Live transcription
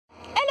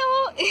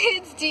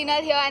It's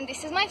Gina here and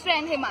this is my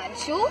friend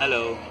Himanshu.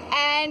 Hello.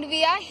 And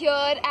we are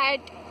here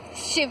at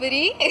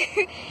Sewri.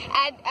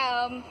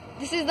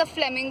 This is the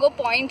Flamingo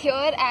point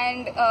here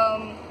and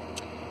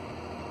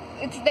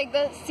it's like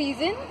the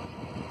season.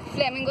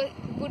 Flamingo,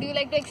 would you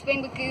like to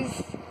explain?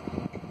 Because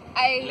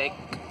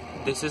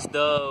this is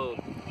the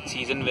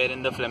season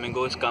wherein the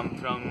flamingos come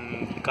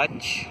from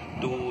Kutch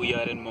to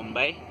here in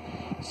Mumbai.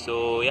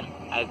 So yeah,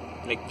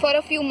 for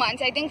a few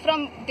months, I think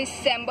from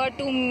December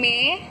to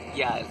May.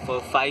 Yeah, for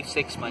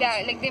 5-6 months.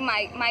 Yeah, like they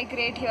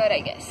migrate here,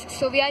 I guess.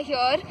 So we are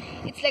here.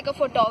 It's like a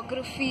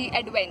photography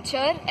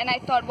adventure, and I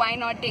thought, why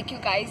not take you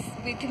guys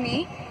with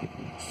me?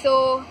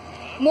 So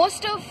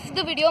most of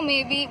the video,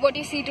 maybe what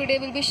you see today,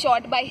 will be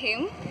shot by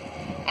him,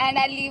 and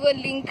I'll leave a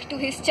link to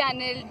his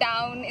channel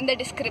down in the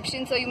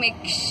description, so you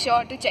make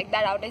sure to check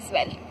that out as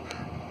well.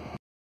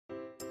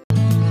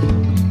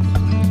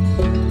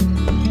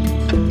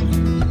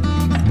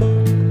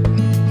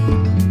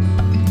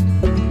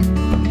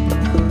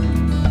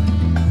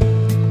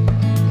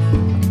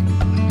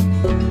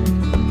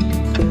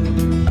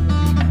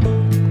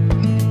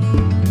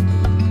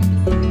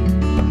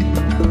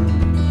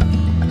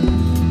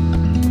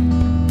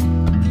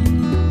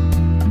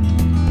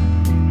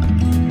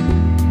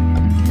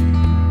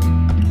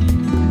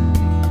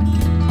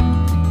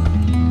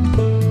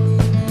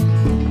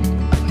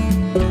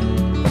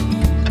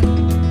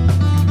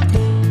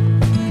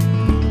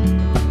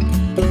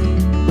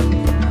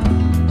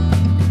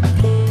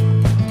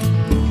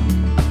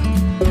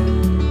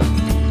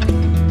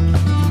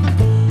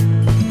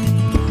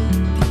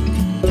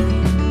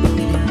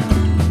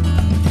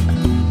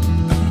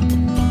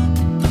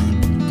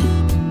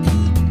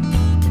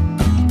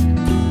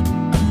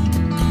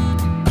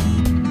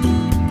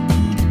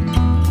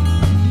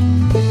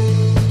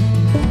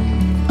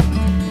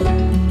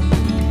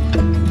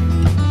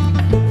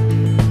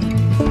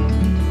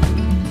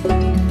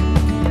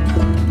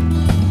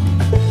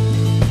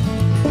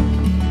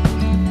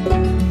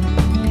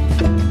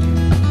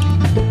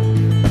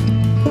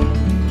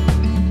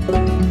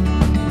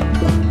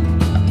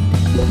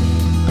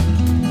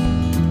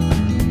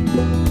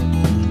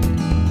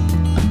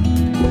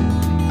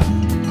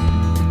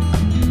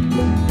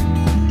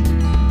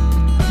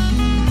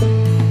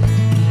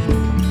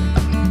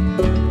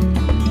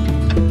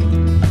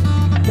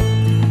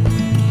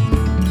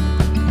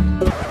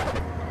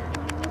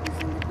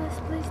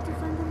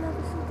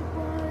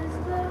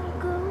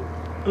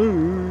 Me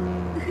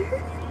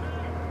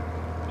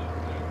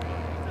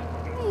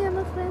and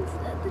my friends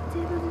at the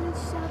table doing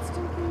shots,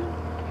 drinking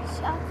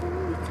shots, and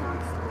we talk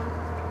slow.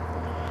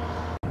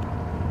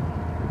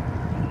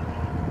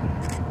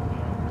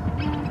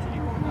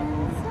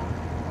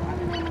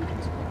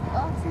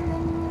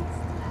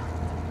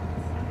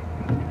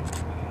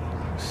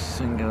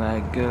 Sing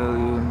like girl,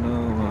 you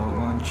know I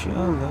want your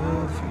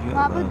love. Your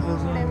love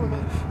is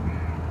enough.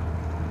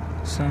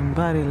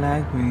 Somebody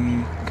like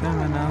me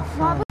coming out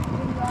from.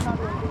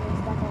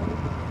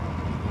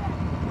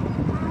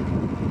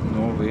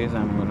 No ways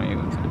I'm gonna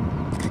use it.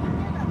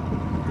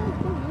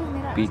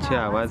 पीछे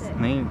आवाज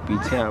नहीं,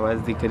 पीछे आवाज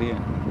दिख रही है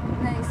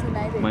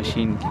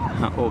machine की.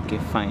 हाँ, okay,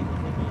 fine.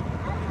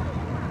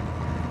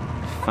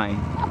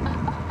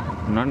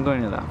 I'm not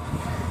going to laugh.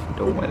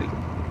 Don't worry.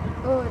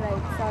 Oh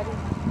right, sorry.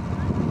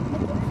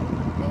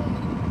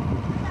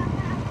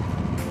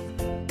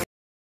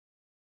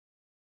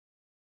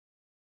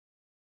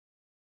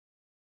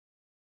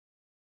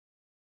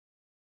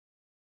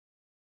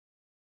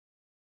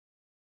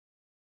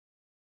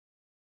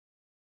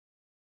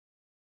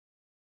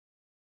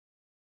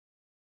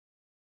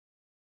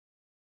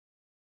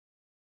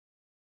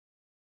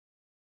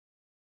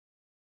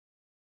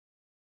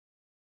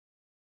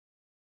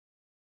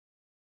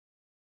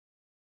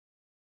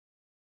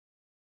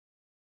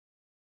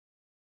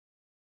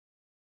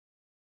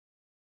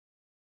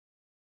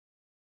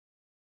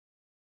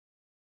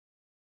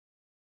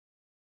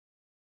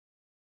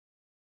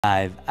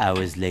 Five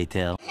hours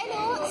later.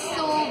 Hello,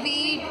 so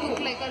we took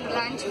like a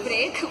lunch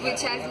break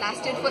which has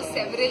lasted for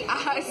several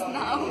hours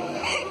now.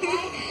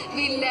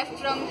 We left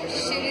from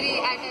Sewri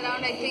at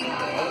around I think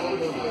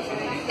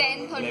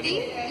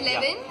 10:30,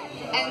 11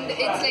 and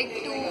it's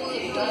like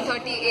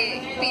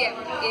 2:30 p.m.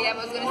 I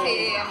was gonna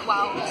say a.m.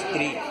 Wow. It's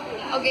 3.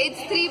 Okay,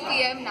 it's 3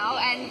 p.m. now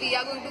and we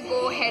are going to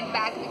go head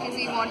back because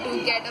we want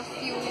to get a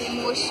few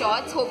more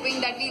shots,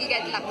 hoping that we'll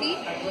get lucky.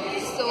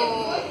 So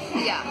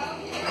yeah.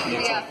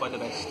 Let's hope for the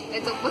best.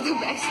 Let's hope for the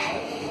best.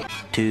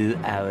 2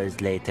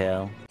 hours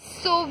later.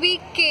 So we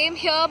came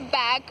here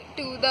back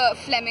to the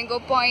Flamingo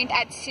point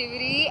at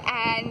Sewri,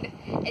 and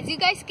as you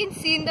guys can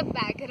see in the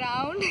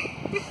background,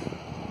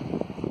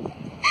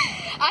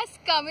 us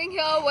coming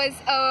here was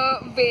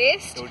a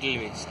waste. Total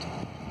waste.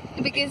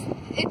 Because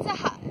it's not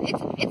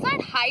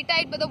high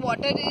tide, but the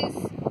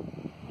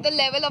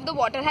level of the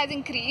water has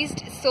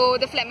increased, so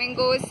the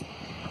flamingos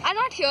are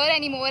not here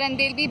anymore and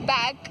they'll be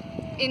back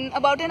in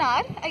about an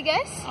hour, I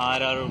guess.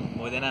 Hour or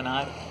more than an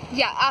hour.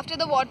 Yeah, after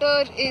the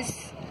water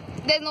there's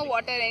no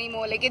water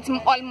anymore, like it's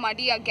all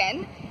muddy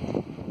again.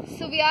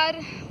 So we are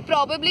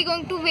probably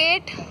going to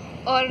wait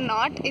or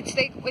not. It's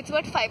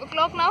what, 5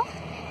 o'clock now?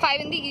 5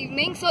 in the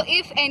evening. So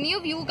if any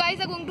of you guys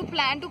are going to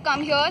plan to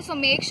come here, so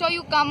make sure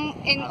you come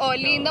in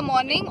early in the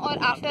morning or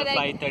after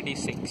like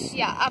 5:36.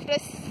 yeah, after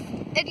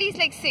at least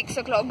like 6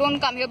 o'clock. Don't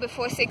come here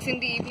before 6 in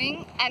the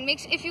evening, and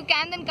if you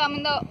can, then come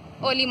in the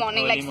early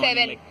morning, like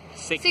 7, like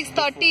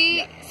 6:30,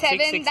 yeah.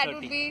 7. That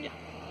would be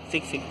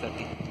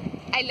 6:30.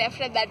 I left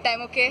at that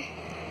time. Okay,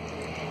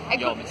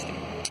 Your mistake.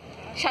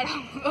 shut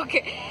up.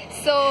 Okay,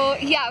 so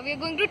yeah, we're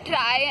going to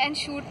try and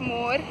shoot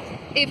more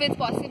if it's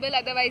possible.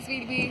 Otherwise,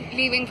 we'll be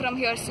leaving from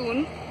here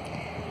soon.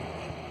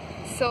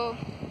 So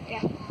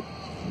yeah.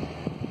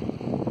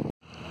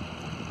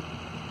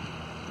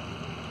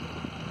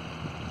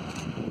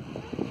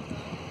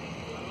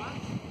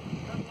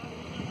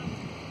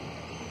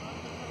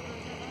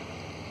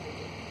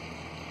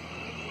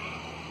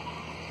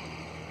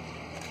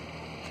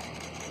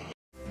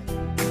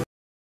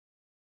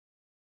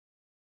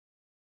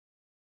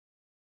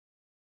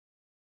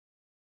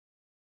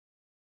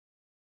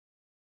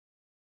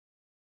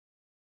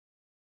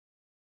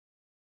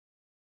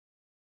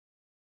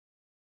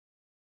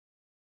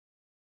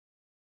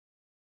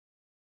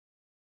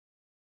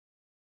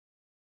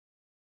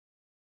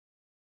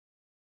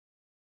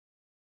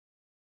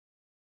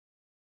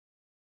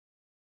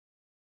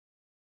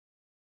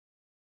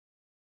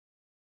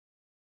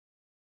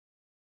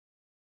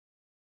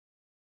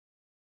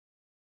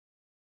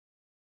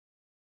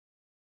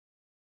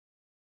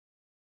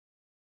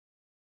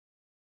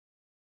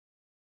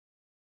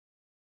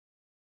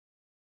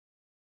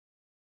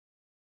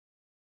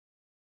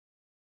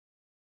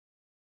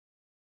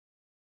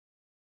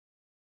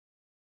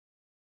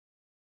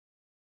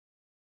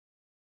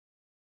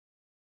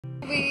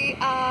 We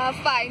are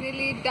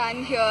finally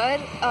done here.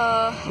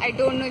 I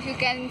don't know if you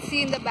can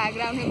see in the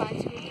background.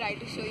 Himanshu will try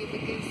to show you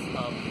because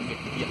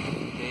Yeah,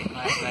 they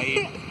are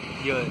right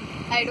here.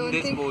 I don't in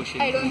this think.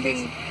 portion. I don't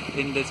think.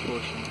 In this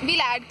portion.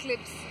 We'll add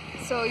clips,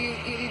 so you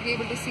will be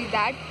able to see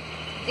that.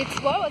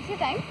 It's what's the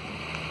time?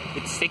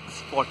 It's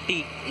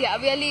 6:40. Yeah,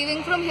 we are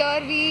leaving from here.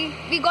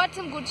 We got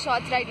some good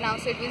shots right now,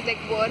 so it was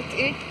like worth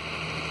it.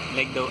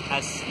 Like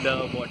as the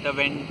water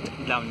went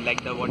down,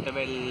 like the water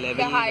level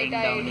The high went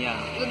tide. down.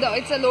 Yeah. No,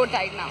 it's a low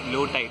tide now.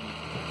 Low tide.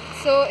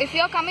 So if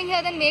you're coming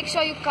here, then make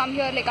sure you come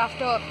here like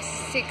after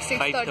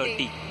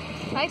 6:30.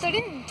 5:30.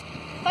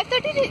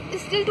 5:30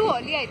 is still too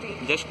early, I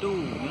think. Just to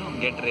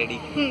get ready.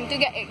 To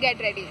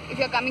get ready. If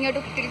you're coming here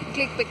to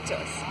click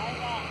pictures.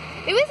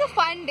 It was a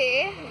fun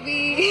day.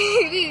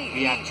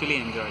 We actually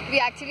enjoyed. We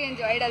actually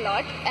enjoyed a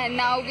lot, and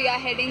now we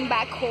are heading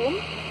back home.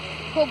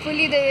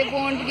 Hopefully there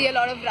won't be a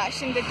lot of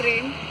rush in the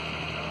train.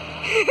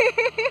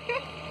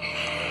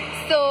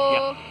 So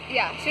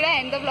yeah, should I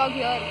end the vlog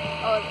here,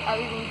 or are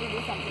we going to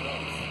do something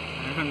else?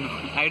 I don't know.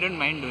 I don't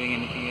mind doing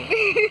anything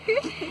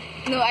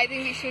else. No, I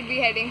think we should be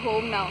heading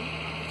home now.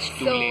 It's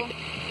too So- late.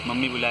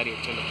 Mummy बुला रही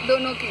है चलो.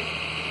 Dono ki.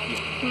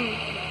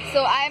 Yeah.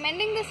 So I am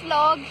ending this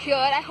vlog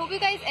here. I hope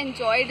you guys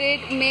enjoyed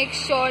it. Make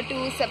sure to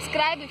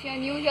subscribe if you're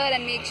new here,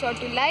 and make sure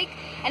to like,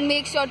 and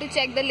make sure to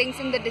check the links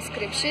in the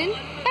description.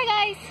 Bye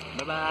guys.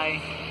 Bye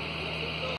bye.